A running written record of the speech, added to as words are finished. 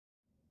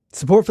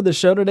Support for the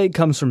show today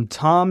comes from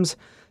Tom's.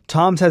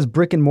 Tom's has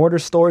brick and mortar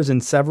stores in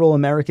several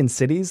American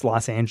cities,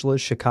 Los Angeles,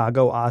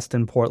 Chicago,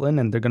 Austin, Portland,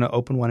 and they're going to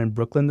open one in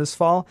Brooklyn this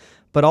fall.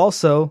 But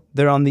also,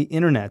 they're on the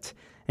internet,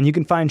 and you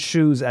can find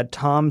shoes at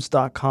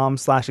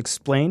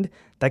toms.com/explained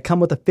that come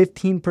with a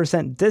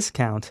 15%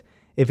 discount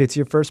if it's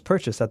your first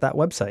purchase at that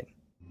website.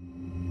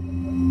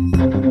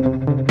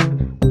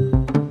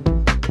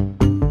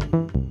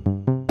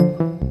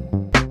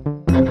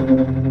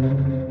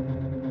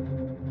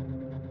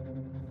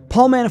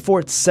 Paul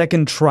Manafort's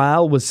second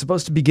trial was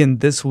supposed to begin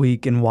this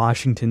week in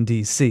Washington,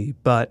 D.C.,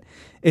 but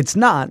it's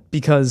not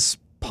because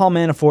Paul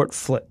Manafort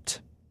flipped.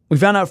 We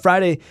found out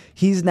Friday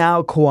he's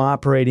now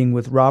cooperating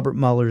with Robert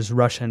Mueller's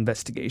Russia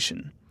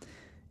investigation.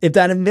 If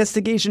that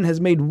investigation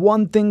has made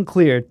one thing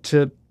clear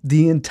to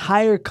the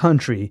entire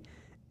country,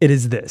 it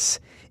is this.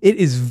 It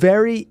is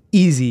very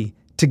easy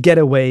to get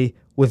away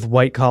with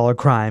white-collar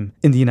crime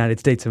in the United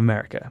States of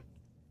America.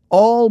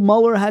 All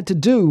Mueller had to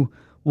do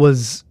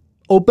was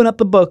open up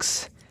the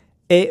books,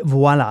 et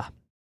voila.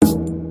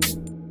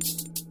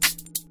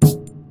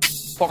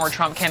 Former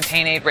Trump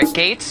campaign aide Rick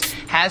Gates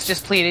has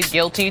just pleaded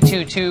guilty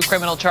to 2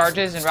 criminal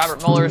charges in Robert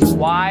Mueller's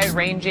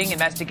wide-ranging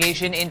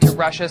investigation into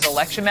Russia's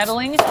election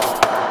meddling.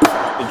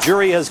 The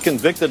jury has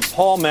convicted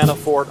Paul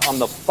Manafort on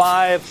the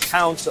 5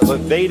 counts of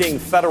evading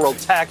federal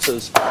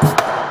taxes.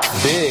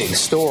 Big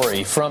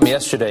story from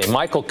yesterday.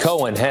 Michael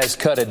Cohen has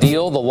cut a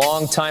deal. The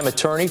longtime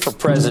attorney for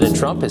President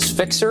Trump, his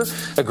fixer,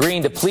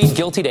 agreeing to plead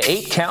guilty to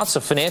 8 counts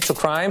of financial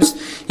crimes.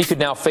 He could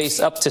now face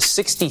up to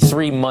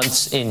 63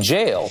 months in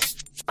jail.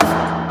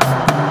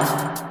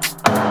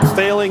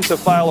 Failing to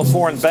file a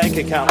foreign bank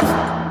account.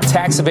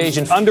 Tax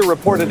evasion.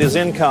 Underreported his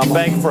income.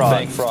 Bank fraud.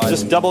 Bank fraud.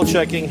 Just double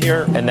checking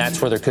here. And that's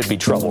where there could be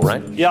trouble,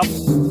 right? Yep.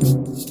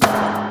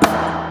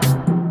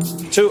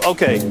 2,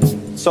 okay.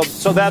 So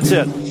that's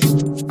it.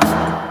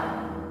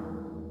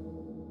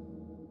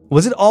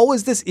 Was it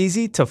always this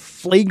easy to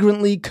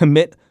flagrantly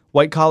commit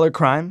white-collar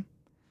crime?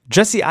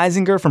 Jesse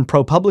Eisinger from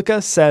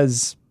ProPublica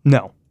says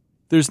no.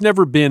 There's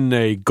never been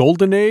a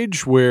golden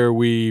age where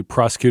we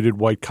prosecuted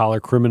white-collar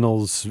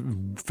criminals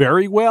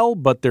very well,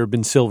 but there have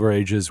been silver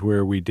ages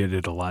where we did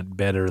it a lot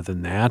better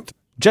than that.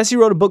 Jesse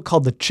wrote a book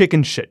called The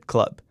Chicken Shit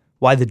Club,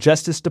 Why the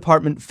Justice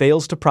Department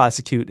Fails to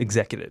Prosecute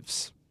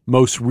Executives.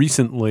 Most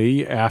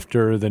recently,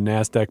 after the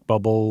NASDAQ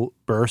bubble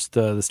burst,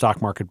 the stock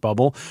market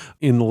bubble,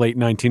 in the late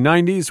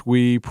 1990s,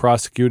 we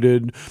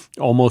prosecuted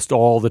almost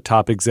all the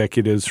top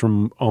executives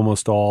from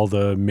almost all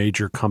the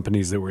major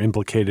companies that were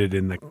implicated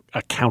in the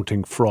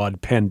accounting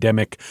fraud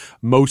pandemic,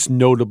 most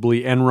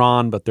notably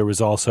Enron, but there was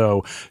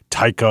also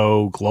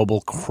Tyco, Global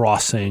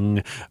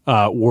Crossing,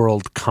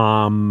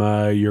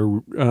 WorldCom.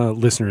 Your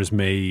listeners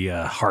may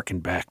hearken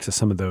back to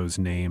some of those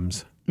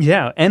names.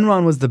 Yeah,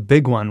 Enron was the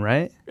big one,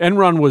 right?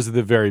 Enron was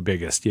the very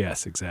biggest.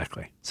 Yes,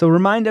 exactly. So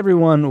remind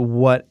everyone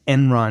what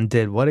Enron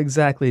did. What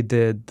exactly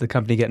did the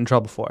company get in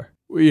trouble for?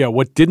 Yeah,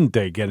 what didn't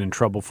they get in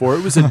trouble for?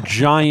 It was a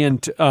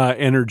giant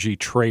energy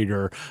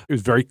trader. It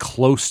was very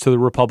close to the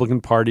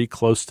Republican Party,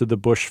 close to the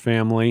Bush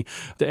family,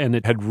 and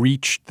it had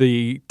reached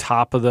the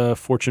top of the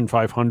Fortune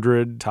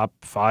 500, top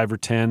 5 or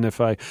 10, if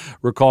I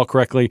recall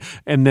correctly,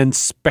 and then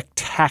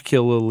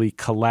spectacularly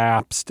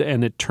collapsed.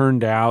 And it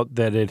turned out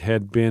that it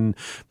had been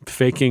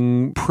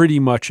faking pretty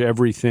much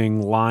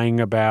everything, lying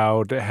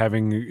about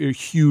having a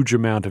huge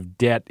amount of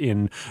debt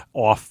in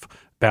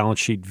balance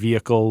sheet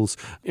vehicles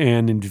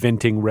and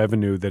inventing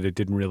revenue that it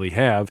didn't really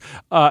have.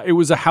 It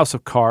was a house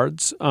of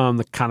cards,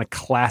 the kind of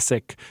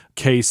classic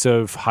case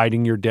of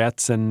hiding your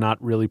debts and not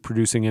really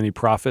producing any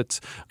profits.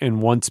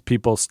 And once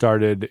people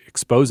started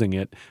exposing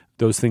it,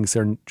 those things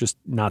are just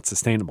not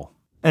sustainable.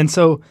 And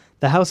so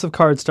the house of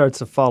cards starts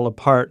to fall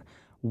apart.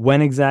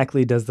 When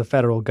exactly does the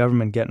federal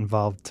government get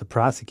involved to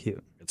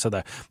prosecute? So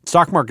the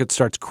stock market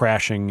starts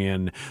crashing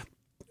in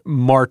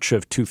March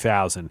of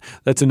 2000.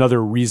 That's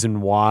another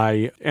reason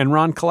why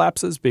Enron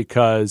collapses,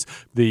 because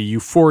the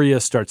euphoria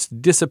starts to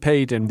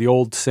dissipate. And the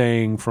old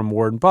saying from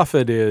Warren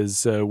Buffett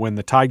is when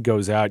the tide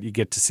goes out, you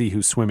get to see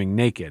who's swimming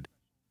naked.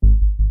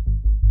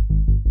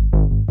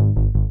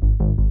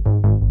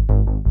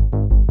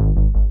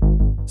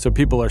 So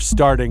people are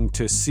starting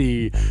to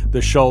see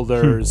the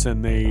shoulders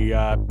and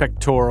the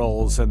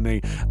pectorals and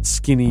the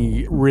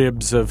skinny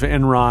ribs of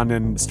Enron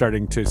and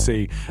starting to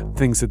see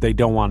things that they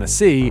don't want to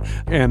see.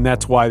 And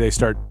that's why they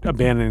start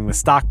abandoning the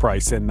stock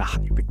price. And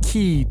the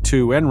key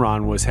to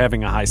Enron was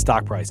having a high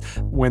stock price.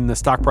 When the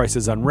stock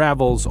prices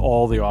unravels,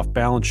 all the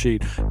off-balance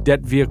sheet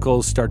debt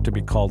vehicles start to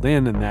be called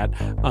in, and that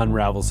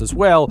unravels as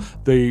well.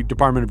 The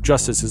Department of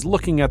Justice is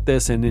looking at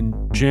this, and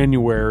in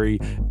January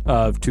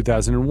of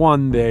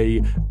 2001,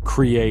 they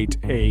create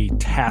a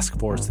task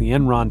force, the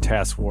Enron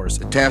Task Force.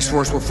 The task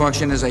force will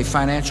function as a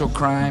financial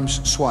crimes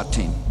SWAT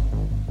team,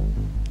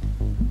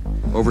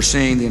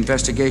 overseeing the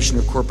investigation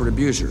of corporate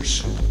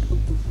abusers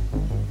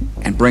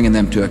and bringing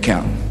them to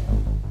account.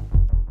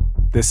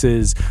 This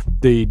is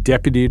the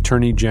Deputy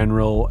Attorney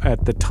General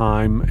at the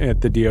time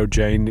at the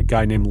DOJ, a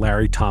guy named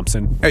Larry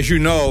Thompson. As you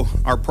know,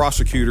 our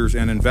prosecutors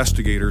and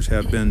investigators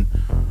have been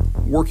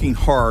working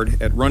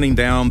hard at running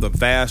down the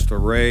vast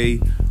array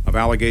of of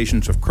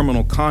allegations of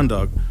criminal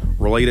conduct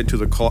related to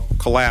the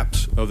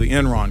collapse of the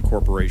Enron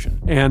Corporation.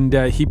 And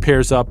he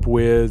pairs up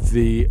with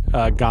the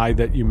guy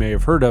that you may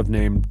have heard of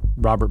named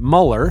Robert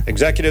Mueller.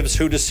 Executives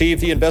who deceive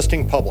the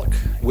investing public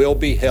will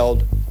be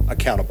held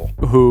accountable.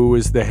 Who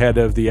is the head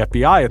of the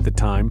FBI at the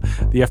time.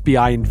 The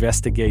FBI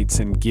investigates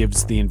and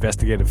gives the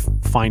investigative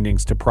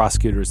findings to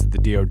prosecutors at the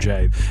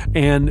DOJ.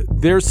 And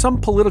there's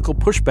some political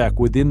pushback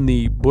within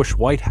the Bush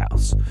White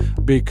House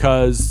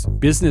because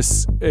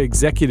business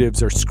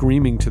executives are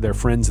screaming to their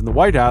friends in the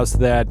White House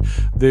that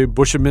the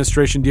Bush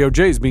administration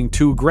DOJ is being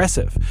too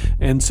aggressive.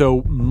 And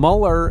so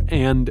Mueller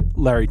and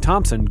Larry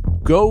Thompson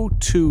go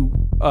to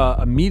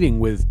a meeting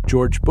with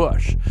George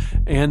Bush.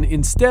 And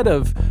instead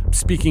of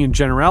speaking in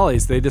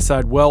generalities, they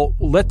decide, well,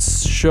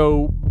 let's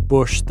show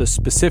Bush the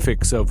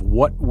specifics of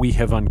what we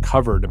have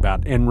uncovered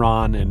about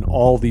Enron and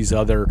all these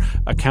other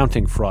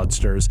accounting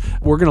fraudsters.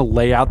 We're going to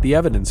lay out the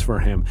evidence for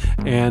him.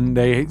 And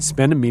they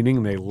spend a meeting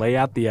and they lay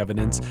out the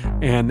evidence.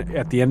 And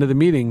at the end of the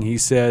meeting, he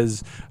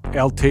says,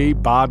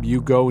 LT, Bob,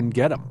 you go and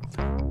get him.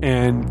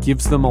 And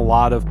gives them a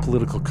lot of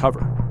political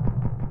cover.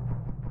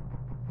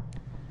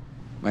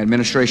 My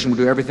administration will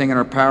do everything in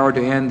our power to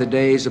end the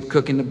days of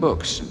cooking the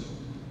books,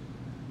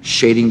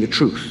 shading the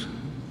truth,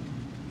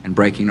 and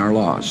breaking our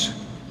laws.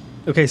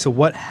 Okay, so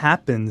what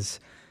happens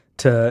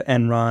to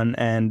Enron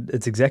and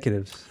its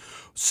executives?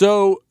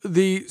 So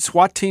the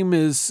SWAT team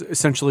is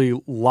essentially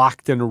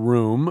locked in a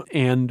room,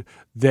 and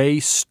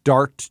they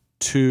start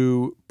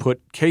to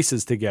put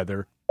cases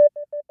together.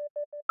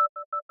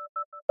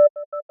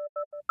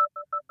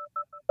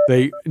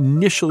 They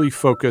initially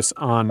focus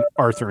on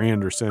Arthur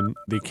Andersen,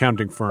 the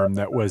accounting firm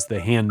that was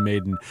the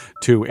handmaiden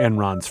to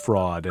Enron's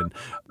fraud. And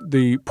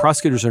the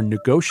prosecutors are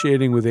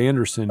negotiating with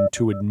Andersen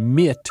to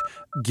admit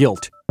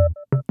guilt.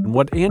 And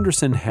what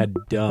Andersen had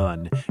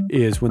done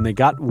is when they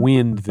got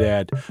wind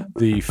that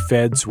the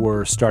feds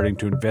were starting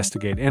to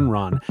investigate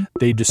Enron,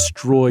 they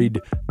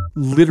destroyed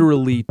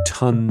literally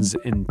tons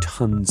and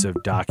tons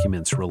of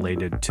documents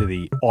related to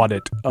the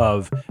audit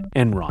of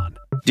Enron.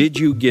 Did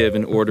you give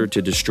an order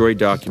to destroy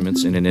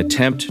documents in an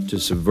attempt to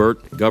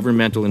subvert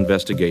governmental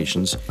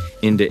investigations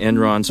into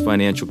Enron's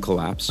financial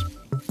collapse?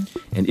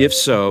 And if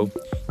so,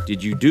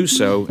 did you do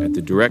so at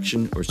the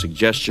direction or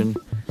suggestion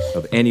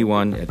of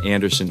anyone at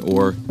Andersen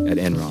or at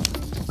Enron?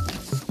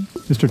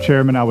 Mr.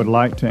 Chairman, I would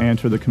like to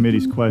answer the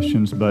committee's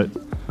questions, but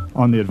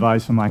on the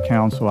advice of my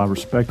counsel, I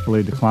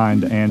respectfully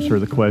decline to answer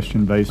the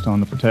question based on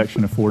the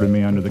protection afforded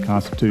me under the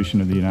Constitution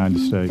of the United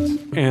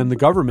States. And the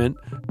government,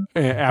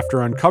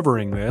 after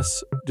uncovering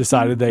this,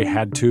 decided they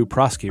had to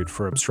prosecute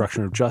for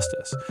obstruction of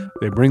justice.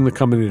 They bring the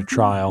company to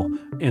trial,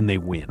 and they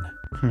win.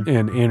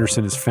 And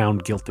Andersen is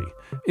found guilty.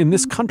 In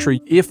this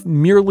country, if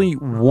merely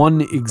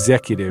one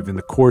executive in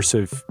the course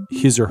of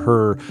his or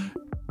her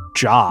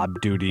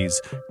job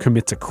duties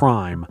commits a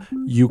crime,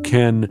 you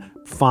can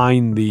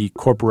find the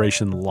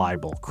corporation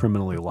liable,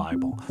 criminally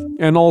liable.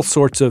 And all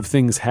sorts of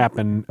things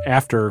happen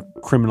after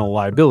criminal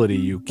liability.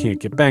 You can't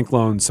get bank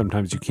loans.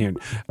 Sometimes you can't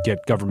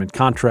get government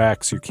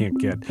contracts. You can't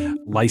get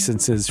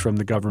licenses from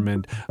the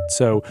government.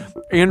 So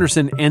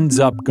Andersen ends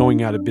up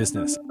going out of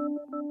business.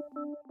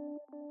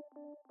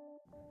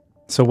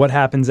 So what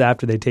happens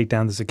after they take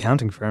down this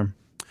accounting firm?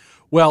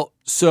 Well,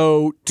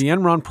 so the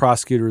Enron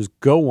prosecutors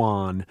go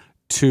on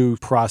to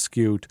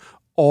prosecute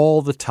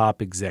all the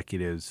top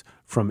executives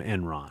from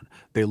Enron.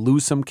 They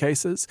lose some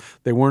cases.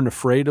 They weren't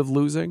afraid of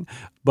losing,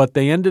 but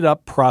they ended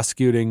up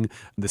prosecuting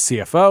the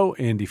CFO,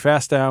 Andy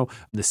Fastow,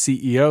 the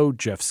CEO,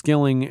 Jeff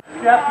Skilling.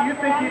 Jeff, do you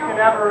think you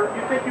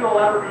will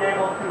ever be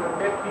able to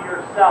admit to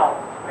yourself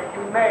that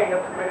you may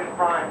have committed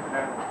crimes in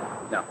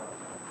Enron? No.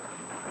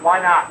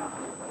 Why not?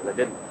 I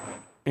didn't.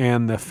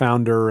 And the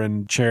founder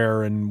and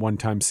chair and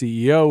one-time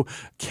CEO,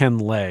 Ken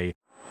Lay.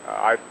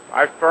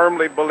 I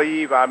firmly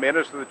believe I'm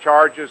innocent of the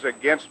charges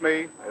against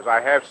me. As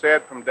I have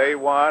said from day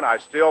one, I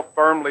still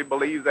firmly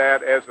believe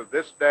that as of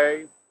this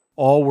day.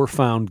 All were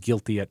found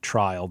guilty at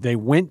trial. They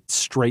went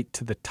straight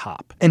to the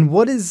top. And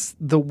what is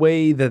the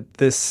way that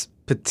this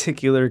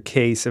particular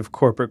case of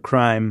corporate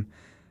crime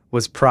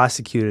was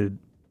prosecuted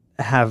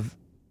have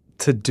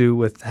to do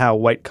with how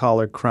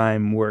white-collar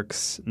crime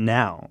works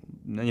now,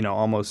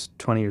 almost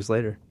 20 years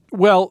later?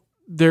 Well,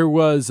 there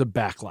was a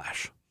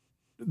backlash.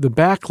 The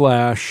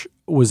backlash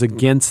was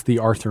against the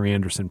Arthur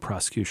Andersen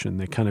prosecution.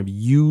 They kind of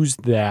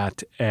used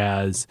that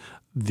as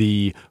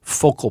the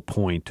focal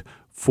point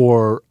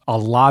for a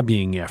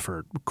lobbying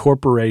effort.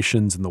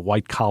 Corporations and the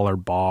white-collar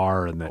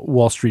bar and the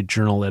Wall Street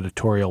Journal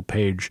editorial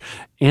page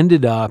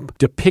ended up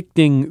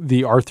depicting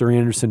the Arthur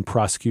Andersen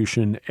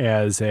prosecution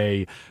as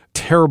a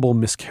terrible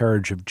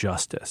miscarriage of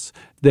justice.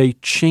 They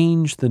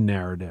changed the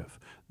narrative.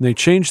 They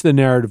changed the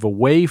narrative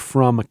away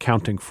from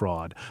accounting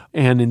fraud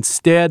and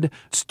instead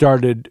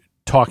started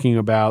talking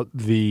about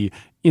the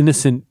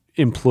innocent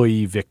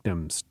employee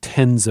victims,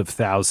 tens of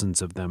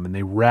thousands of them, and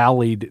they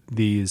rallied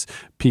these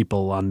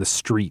people on the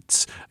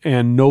streets.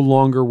 And no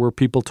longer were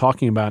people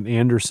talking about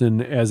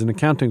Anderson as an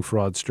accounting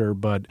fraudster,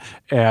 but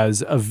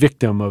as a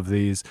victim of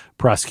these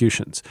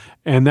prosecutions.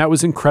 And that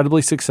was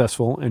incredibly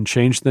successful and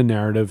changed the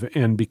narrative.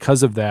 And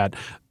because of that,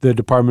 the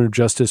Department of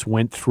Justice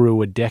went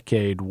through a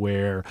decade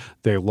where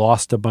they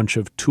lost a bunch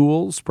of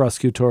tools,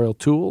 prosecutorial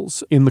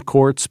tools in the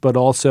courts, but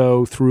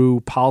also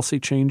through policy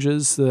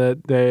changes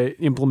that they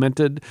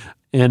implemented.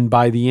 And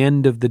by the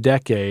end of the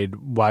decade,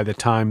 by the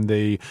time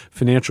the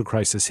financial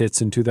crisis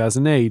hits in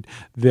 2008,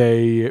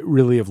 they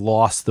really have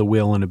lost the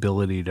will and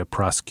ability to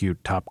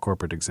prosecute top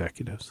corporate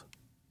executives.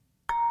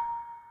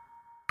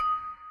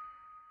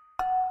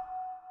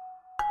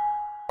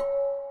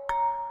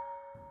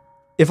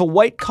 If a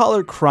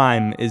white-collar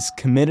crime is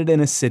committed in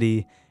a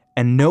city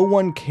and no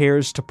one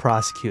cares to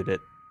prosecute it,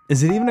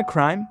 is it even a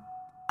crime?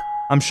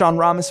 I'm Sean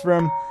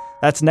Rameswaram.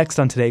 That's next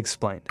on Today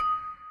Explained.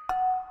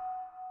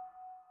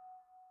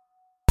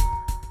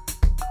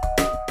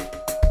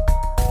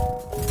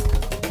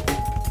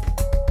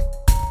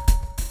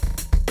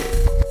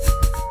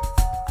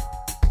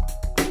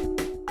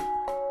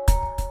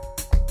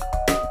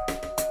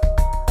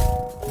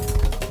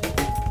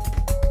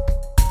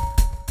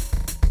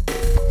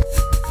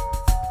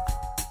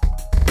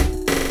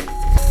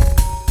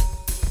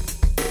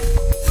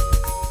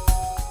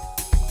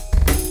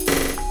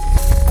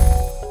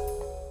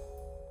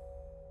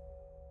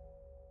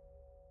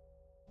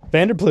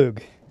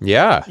 Vanderplug.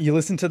 Yeah. You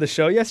listened to the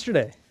show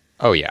yesterday?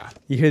 Oh, yeah.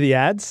 You hear the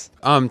ads?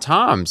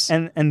 Tom's.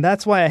 And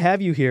that's why I have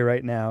you here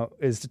right now,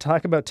 is to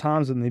talk about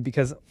Tom's with me,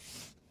 because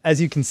as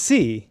you can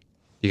see,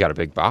 you got a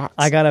big box.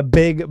 I got a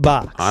big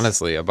box.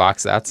 Honestly, a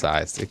box that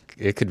size,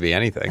 it could be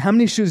anything. How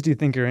many shoes do you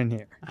think are in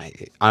here?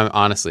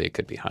 Honestly, it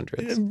could be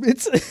hundreds.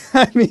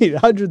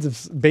 Hundreds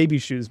of baby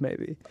shoes,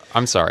 maybe.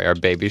 I'm sorry, are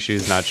baby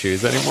shoes not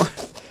shoes anymore?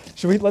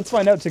 Let's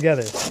find out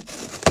together.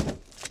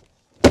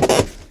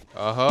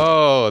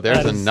 Oh,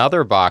 there's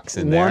another box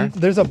in there.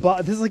 There's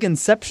this is like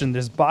Inception.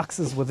 There's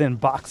boxes within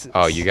boxes.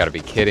 Oh, you got to be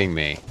kidding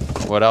me.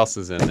 What else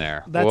is in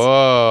there?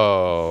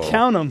 Whoa.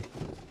 Count them.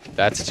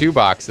 That's 2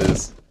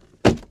 boxes.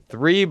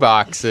 3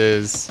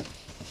 boxes.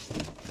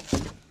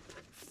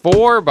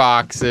 4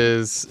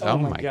 boxes. Oh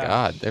my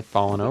God. They're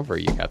falling over.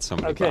 You got so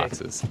many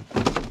boxes.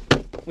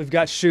 We've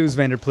got shoes,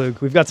 Vanderplug.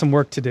 We've got some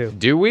work to do.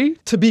 Do we?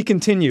 To be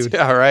continued.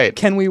 All right.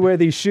 Can we wear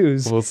these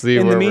shoes? We'll see.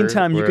 In the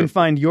meantime, you can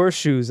find your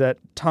shoes at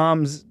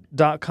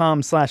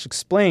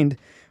toms.com/explained,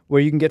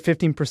 where you can get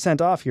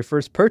 15% off your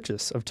first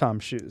purchase of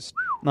Tom's shoes.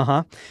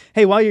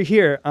 Hey, while you're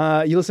here,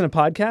 you listen to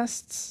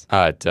podcasts?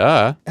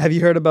 Duh. Have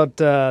you heard about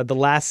the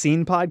Last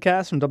Scene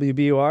podcast from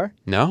WBUR?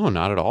 No,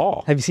 not at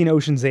all. Have you seen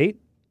Ocean's 8?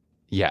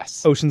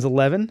 Yes. Ocean's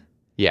 11?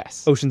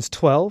 Yes. Ocean's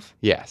 12?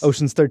 Yes.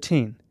 Ocean's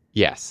 13?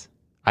 Yes.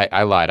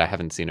 I lied. I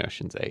haven't seen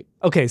Ocean's 8.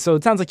 Okay, so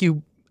it sounds like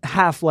you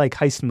half like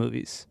heist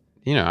movies.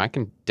 You know, I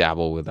can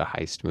dabble with a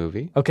heist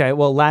movie. Okay,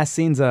 well, Last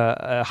Scene's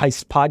a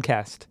heist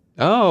podcast.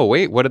 Oh,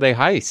 wait, what do they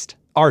heist?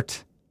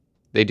 Art.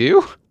 They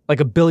do? Like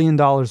 $1 billion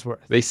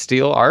worth. They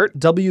steal art?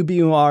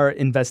 WBUR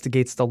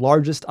investigates the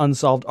largest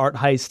unsolved art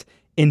heist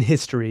in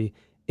history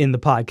in the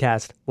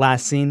podcast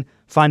Last Scene.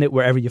 Find it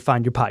wherever you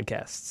find your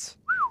podcasts.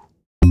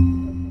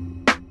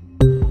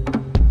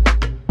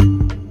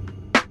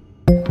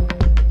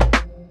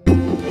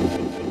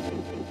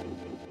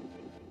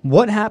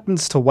 What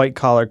happens to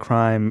white-collar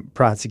crime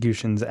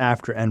prosecutions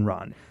after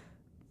Enron?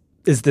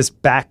 Is this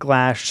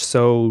backlash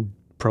so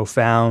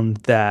profound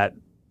that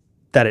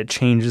it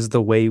changes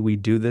the way we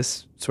do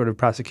this sort of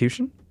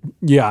prosecution?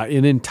 Yeah,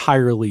 it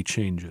entirely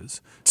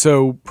changes.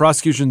 So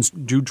prosecutions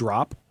do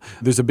drop.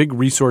 There's a big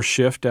resource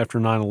shift after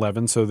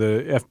 9/11. So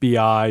the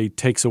FBI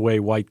takes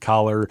away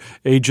white-collar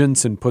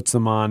agents and puts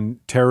them on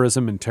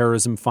terrorism and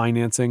terrorism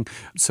financing.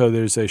 So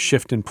there's a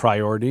shift in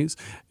priorities.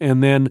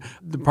 And then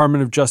the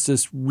Department of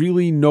Justice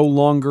really no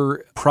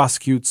longer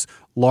prosecutes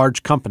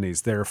large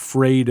companies. They're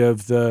afraid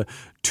of the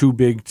too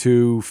big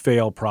to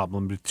fail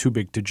problem, the too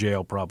big to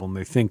jail problem.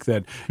 They think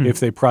that if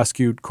they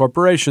prosecute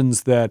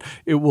corporations, that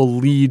it will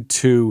lead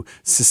to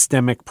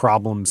systemic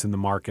problems in the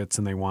markets,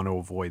 and they want to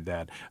avoid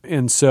that.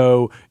 And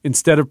so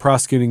instead of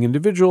prosecuting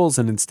individuals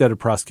and instead of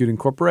prosecuting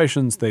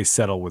corporations, they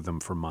settle with them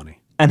for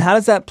money. And how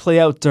does that play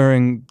out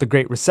during the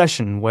Great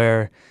Recession,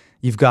 where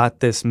you've got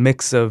this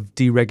mix of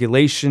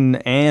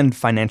deregulation and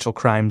financial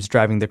crimes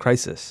driving the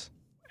crisis?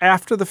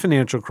 After the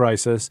financial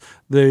crisis,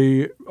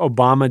 the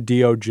Obama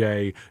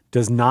DOJ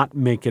does not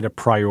make it a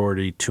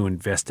priority to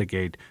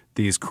investigate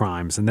these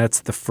crimes, and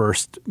that's the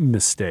first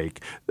mistake.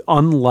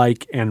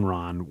 Unlike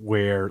Enron,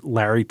 where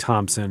Larry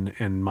Thompson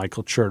and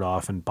Michael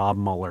Chertoff and Bob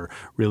Mueller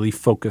really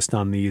focused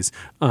on these,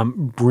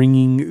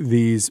 bringing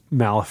these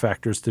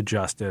malefactors to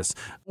justice,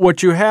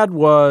 what you had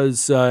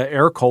was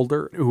Eric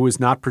Holder, who was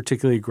not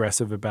particularly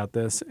aggressive about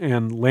this,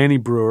 and Lanny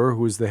Breuer,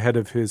 who was the head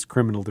of his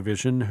criminal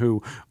division,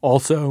 who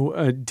also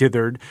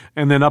dithered.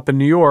 And then up in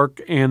New York,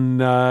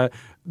 and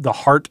the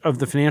heart of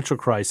the financial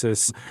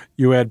crisis,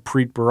 you had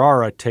Preet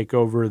Bharara take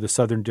over the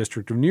Southern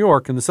District of New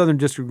York, and the Southern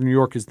District of New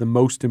York is the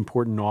most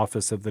important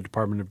office of the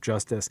Department of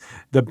Justice.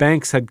 The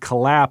banks had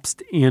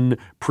collapsed in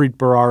Preet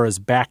Bharara's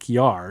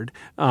backyard,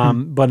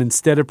 but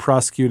instead of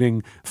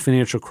prosecuting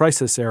financial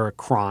crisis-era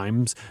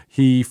crimes,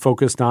 he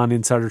focused on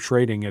insider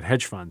trading at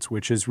hedge funds,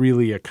 which is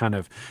really a kind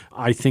of,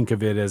 I think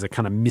of it as a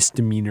kind of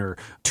misdemeanor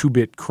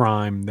two-bit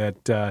crime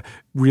that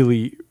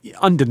really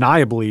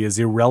undeniably is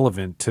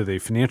irrelevant to the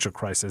financial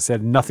crisis. It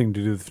had nothing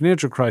to do with the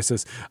financial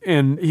crisis.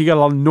 And he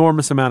got an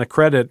enormous amount of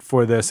credit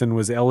for this and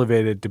was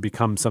elevated to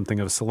become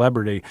something of a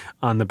celebrity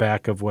on the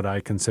back of what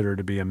I consider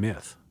to be a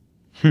myth.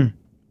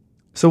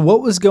 So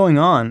what was going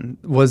on?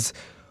 Was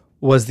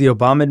the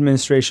Obama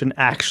administration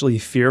actually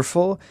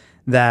fearful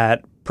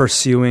that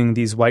pursuing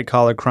these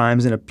white-collar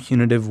crimes in a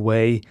punitive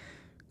way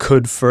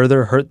could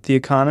further hurt the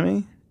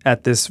economy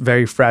at this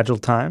very fragile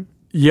time?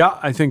 Yeah,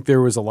 I think there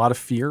was a lot of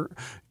fear.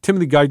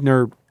 Timothy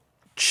Geithner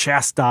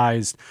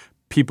chastised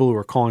people who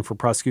were calling for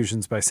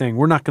prosecutions by saying,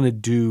 we're not going to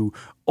do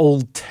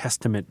Old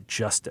Testament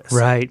justice.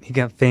 Right. He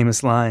got a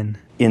famous line.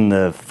 In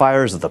the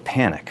fires of the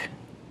panic,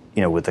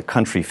 with the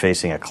country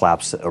facing a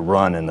collapse, a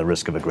run, and the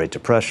risk of a Great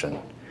Depression,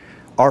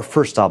 our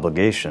first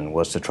obligation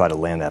was to try to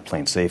land that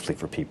plane safely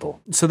for people.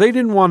 So they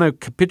didn't want to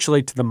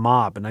capitulate to the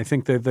mob, and I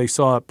think that they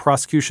saw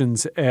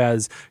prosecutions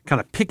as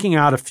kind of picking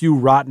out a few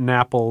rotten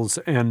apples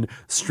and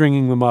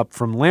stringing them up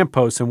from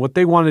lampposts, and what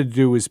they wanted to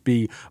do is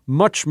be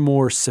much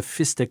more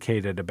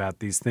sophisticated about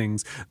these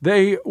things.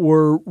 They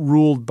were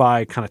ruled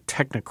by kind of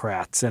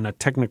technocrats and a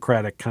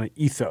technocratic kind of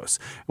ethos,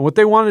 and what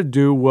they wanted to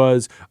do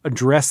was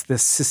address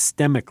this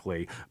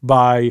systemically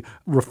by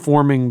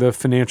reforming the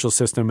financial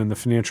system and the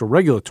financial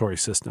regulatory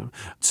system.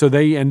 So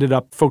they ended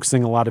up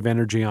focusing a lot of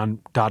energy on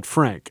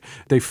Dodd-Frank.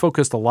 They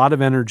focused a lot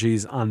of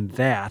energies on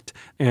that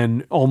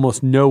and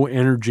almost no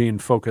energy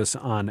and focus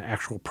on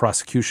actual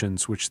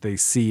prosecutions, which they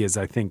see as,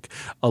 I think,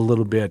 a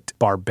little bit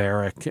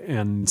barbaric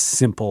and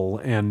simple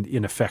and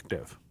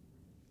ineffective.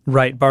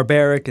 Right,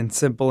 barbaric and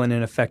simple and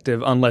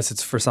ineffective unless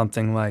it's for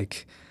something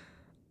like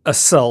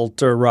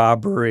assault or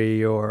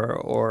robbery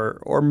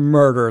or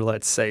murder,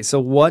 let's say. So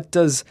what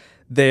does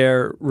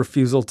their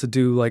refusal to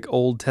do like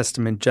Old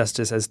Testament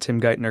justice, as Tim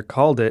Geithner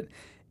called it,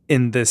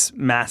 in this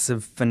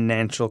massive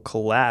financial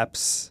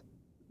collapse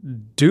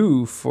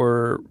do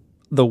for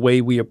the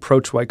way we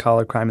approach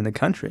white-collar crime in the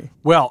country?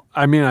 Well,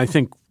 I mean, I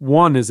think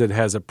one is it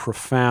has a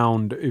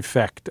profound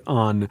effect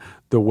on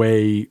the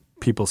way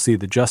people see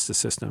the justice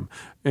system.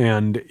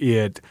 And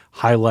it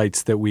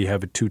highlights that we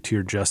have a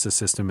two-tier justice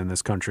system in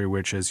this country,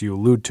 which, as you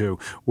allude to,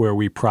 where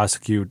we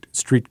prosecute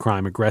street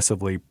crime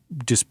aggressively,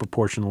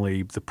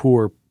 disproportionately the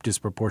poor,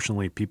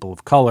 disproportionately people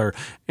of color,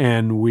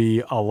 and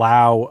we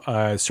allow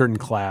a certain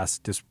class,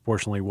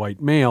 disproportionately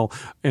white male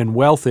and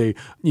wealthy,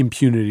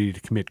 impunity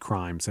to commit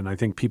crimes. And I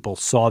think people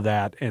saw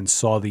that and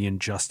saw the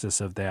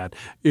injustice of that.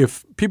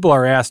 If people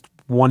are asked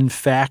one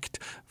fact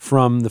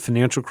from the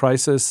financial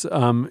crisis,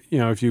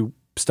 if you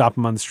stop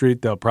them on the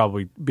street, they'll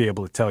probably be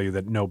able to tell you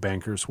that no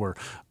bankers were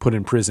put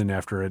in prison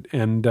after it.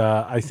 And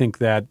I think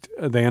that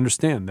they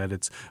understand that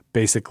it's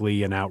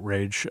basically an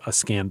outrage, a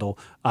scandal.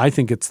 I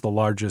think it's the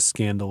largest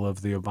scandal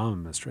of the Obama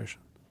administration.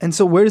 And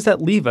so where does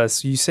that leave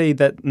us? You say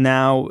that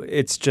now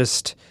it's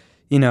just,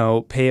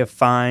 pay a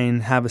fine,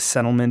 have a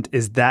settlement.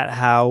 Is that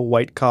how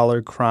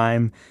white-collar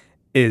crime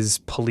is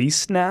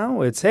policed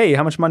now? It's, hey,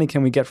 how much money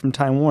can we get from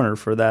Time Warner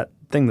for that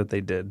thing that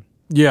they did?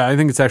 Yeah, I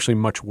think it's actually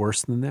much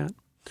worse than that.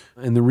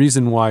 And the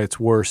reason why it's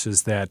worse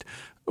is that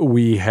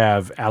we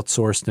have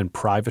outsourced and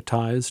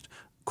privatized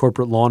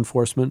corporate law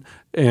enforcement,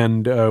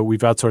 and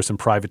we've outsourced and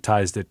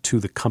privatized it to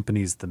the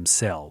companies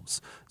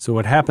themselves. So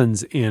what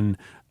happens in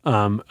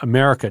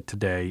America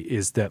today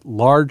is that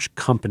large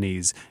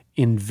companies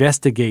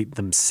investigate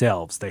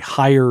themselves. They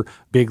hire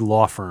big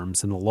law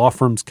firms, and the law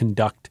firms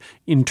conduct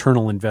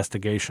internal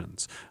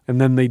investigations.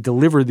 And then they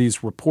deliver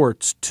these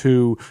reports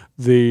to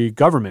the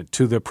government,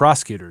 to the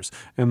prosecutors.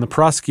 And the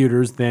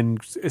prosecutors then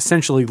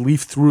essentially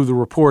leaf through the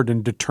report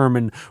and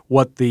determine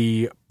what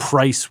the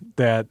price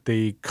that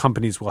the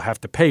companies will have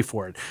to pay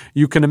for it.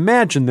 You can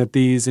imagine that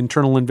these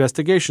internal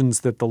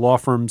investigations that the law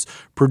firms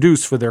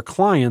produce for their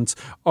clients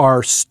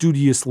are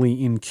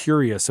studiously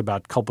incurious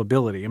about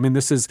culpability. I mean,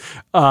 this is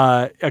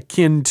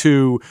akin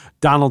to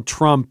Donald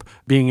Trump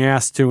being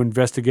asked to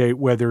investigate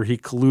whether he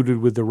colluded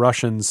with the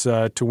Russians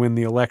to win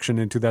the election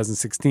in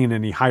 2016,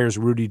 and he hires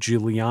Rudy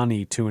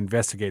Giuliani to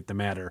investigate the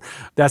matter.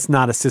 That's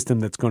not a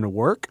system that's going to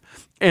work.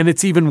 And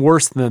it's even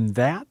worse than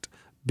that,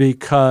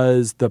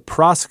 because the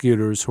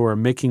prosecutors who are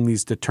making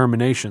these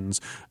determinations,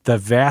 the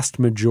vast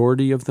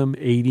majority of them,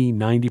 80,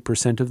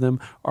 90% of them,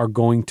 are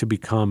going to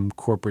become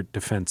corporate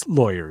defense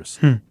lawyers.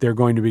 They're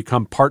going to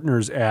become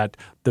partners at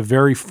the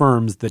very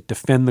firms that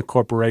defend the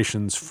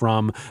corporations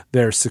from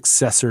their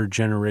successor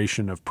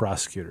generation of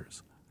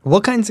prosecutors.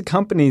 What kinds of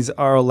companies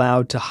are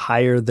allowed to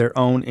hire their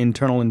own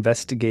internal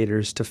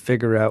investigators to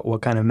figure out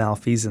what kind of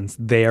malfeasance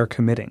they are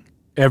committing?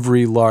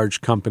 every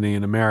large company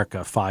in America,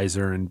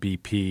 Pfizer and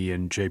BP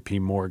and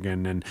JP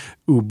Morgan and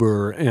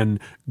Uber and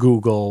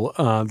Google,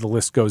 the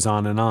list goes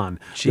on and on.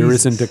 Jesus. There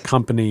isn't a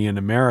company in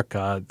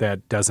America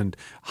that doesn't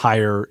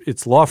hire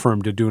its law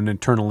firm to do an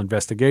internal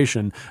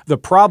investigation. The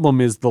problem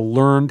is the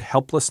learned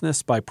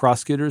helplessness by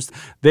prosecutors.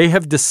 They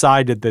have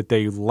decided that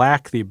they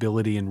lack the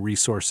ability and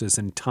resources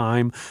and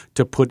time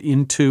to put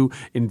into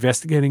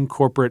investigating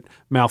corporate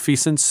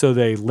malfeasance, so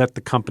they let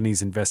the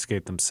companies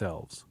investigate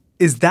themselves.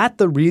 Is that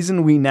the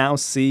reason we now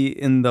see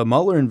in the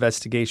Mueller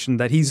investigation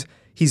that he's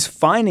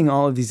finding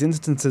all of these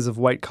instances of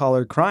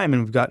white-collar crime,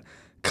 and we've got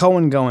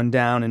Cohen going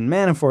down and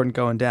Manafort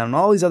going down and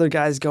all these other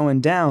guys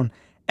going down,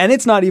 and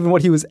it's not even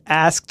what he was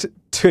asked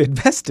to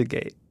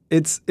investigate?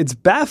 It's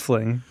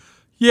baffling.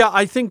 Yeah,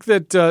 I think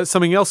that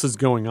something else is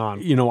going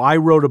on. You know, I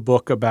wrote a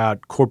book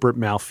about corporate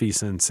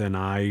malfeasance, and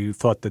I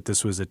thought that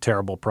this was a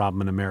terrible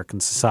problem in American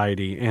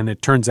society, and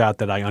it turns out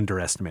that I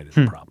underestimated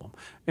the problem.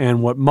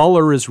 And what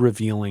Mueller is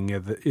revealing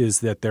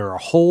is that there are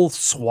whole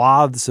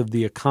swaths of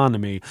the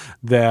economy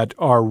that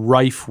are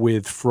rife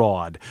with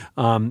fraud,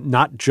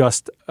 not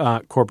just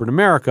corporate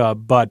America,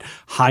 but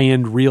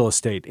high-end real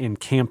estate and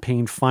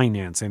campaign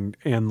finance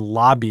and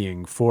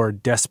lobbying for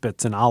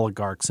despots and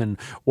oligarchs in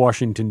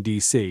Washington,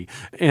 D.C.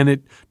 And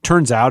it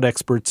turns out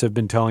experts have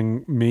been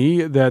telling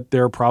me that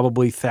there are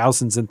probably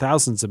thousands and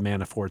thousands of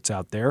Manaforts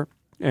out there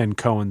and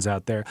Cohen's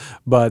out there,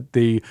 but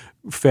the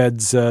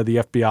feds, the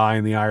FBI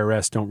and the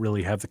IRS don't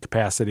really have the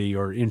capacity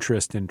or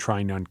interest in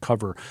trying to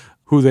uncover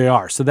who they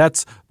are. So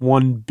that's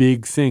one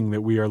big thing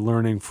that we are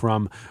learning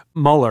from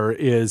Mueller,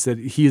 is that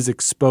he is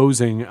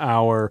exposing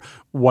our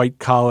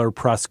white-collar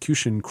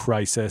prosecution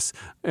crisis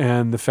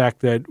and the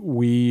fact that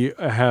we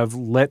have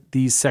let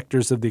these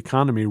sectors of the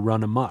economy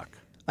run amok.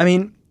 I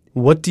mean,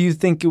 what do you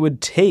think it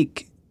would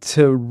take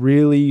to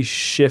really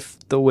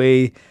shift the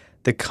way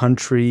the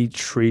country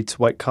treats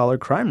white-collar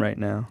crime right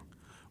now?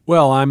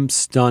 Well, I'm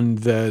stunned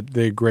that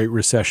the Great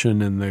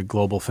Recession and the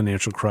global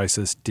financial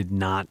crisis did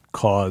not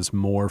cause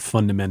more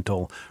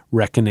fundamental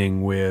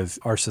reckoning with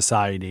our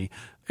society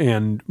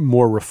and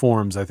more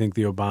reforms. I think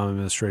the Obama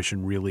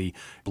administration really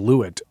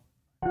blew it.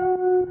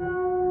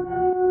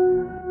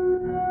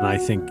 And I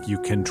think you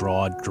can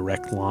draw a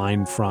direct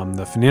line from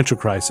the financial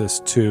crisis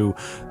to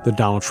the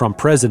Donald Trump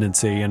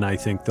presidency. And I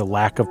think the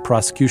lack of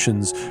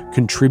prosecutions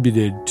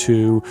contributed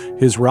to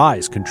his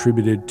rise,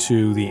 contributed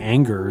to the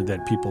anger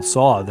that people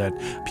saw, that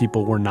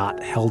people were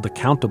not held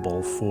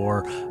accountable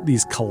for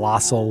these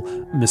colossal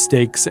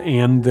mistakes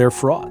and their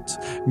frauds.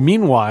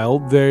 Meanwhile,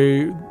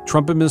 the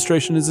Trump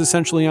administration is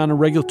essentially on a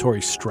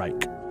regulatory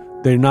strike.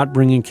 They're not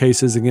bringing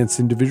cases against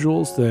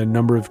individuals. The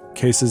number of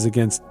cases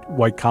against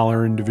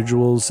white-collar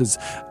individuals is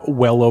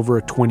well over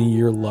a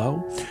 20-year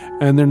low.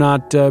 And they're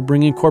not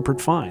bringing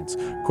corporate fines.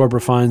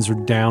 Corporate fines are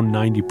down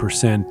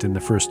 90% in the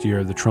first year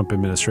of the Trump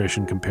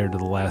administration compared to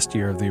the last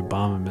year of the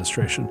Obama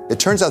administration. It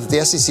turns out that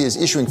the SEC is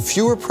issuing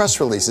fewer press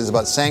releases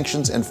about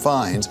sanctions and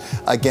fines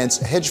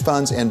against hedge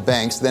funds and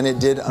banks than it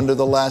did under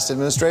the last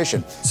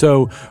administration.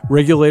 So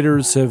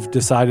regulators have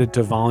decided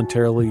to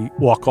voluntarily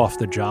walk off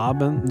the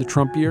job in the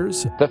Trump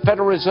years. The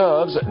Federal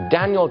Reserve's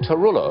Daniel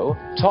Tarullo,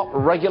 top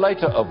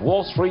regulator of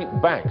Wall Street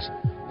banks,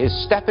 is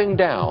stepping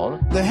down.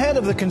 The head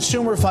of the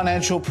Consumer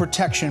Financial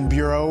Protection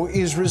Bureau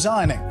is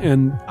resigning.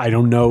 And I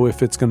don't know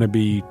if it's going to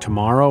be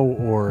tomorrow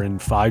or in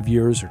 5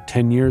 years or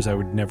 10 years. I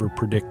would never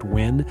predict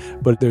when,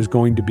 but there's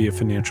going to be a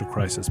financial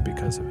crisis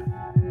because of it.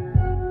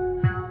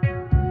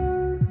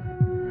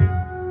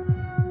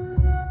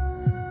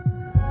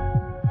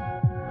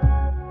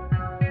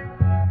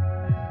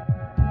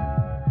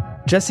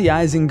 Jesse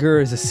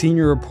Eisinger is a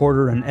senior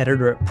reporter and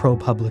editor at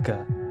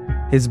ProPublica.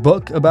 His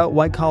book about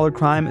white-collar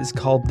crime is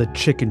called The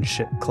Chicken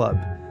Shit Club: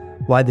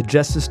 Why the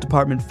Justice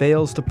Department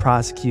Fails to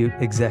Prosecute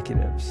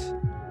Executives.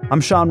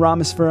 I'm Sean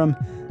Rameswaram.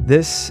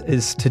 This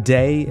is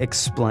Today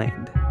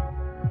Explained.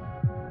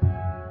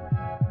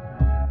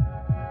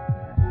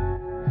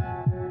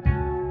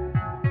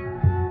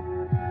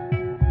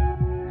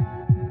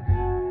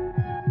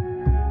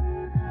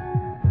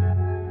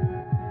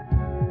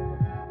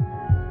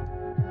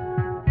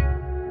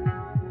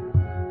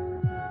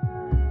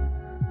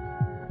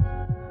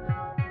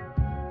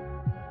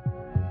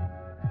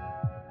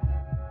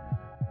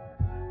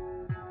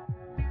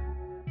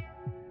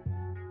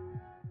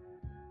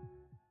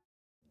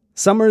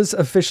 Summer's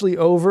officially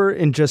over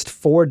in just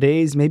 4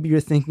 days. Maybe you're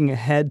thinking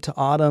ahead to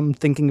autumn,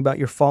 thinking about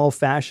your fall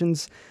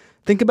fashions.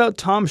 Think about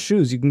Tom's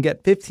Shoes. You can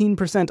get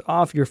 15%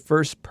 off your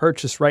first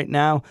purchase right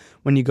now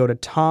when you go to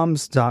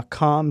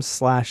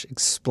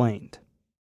toms.com/explained.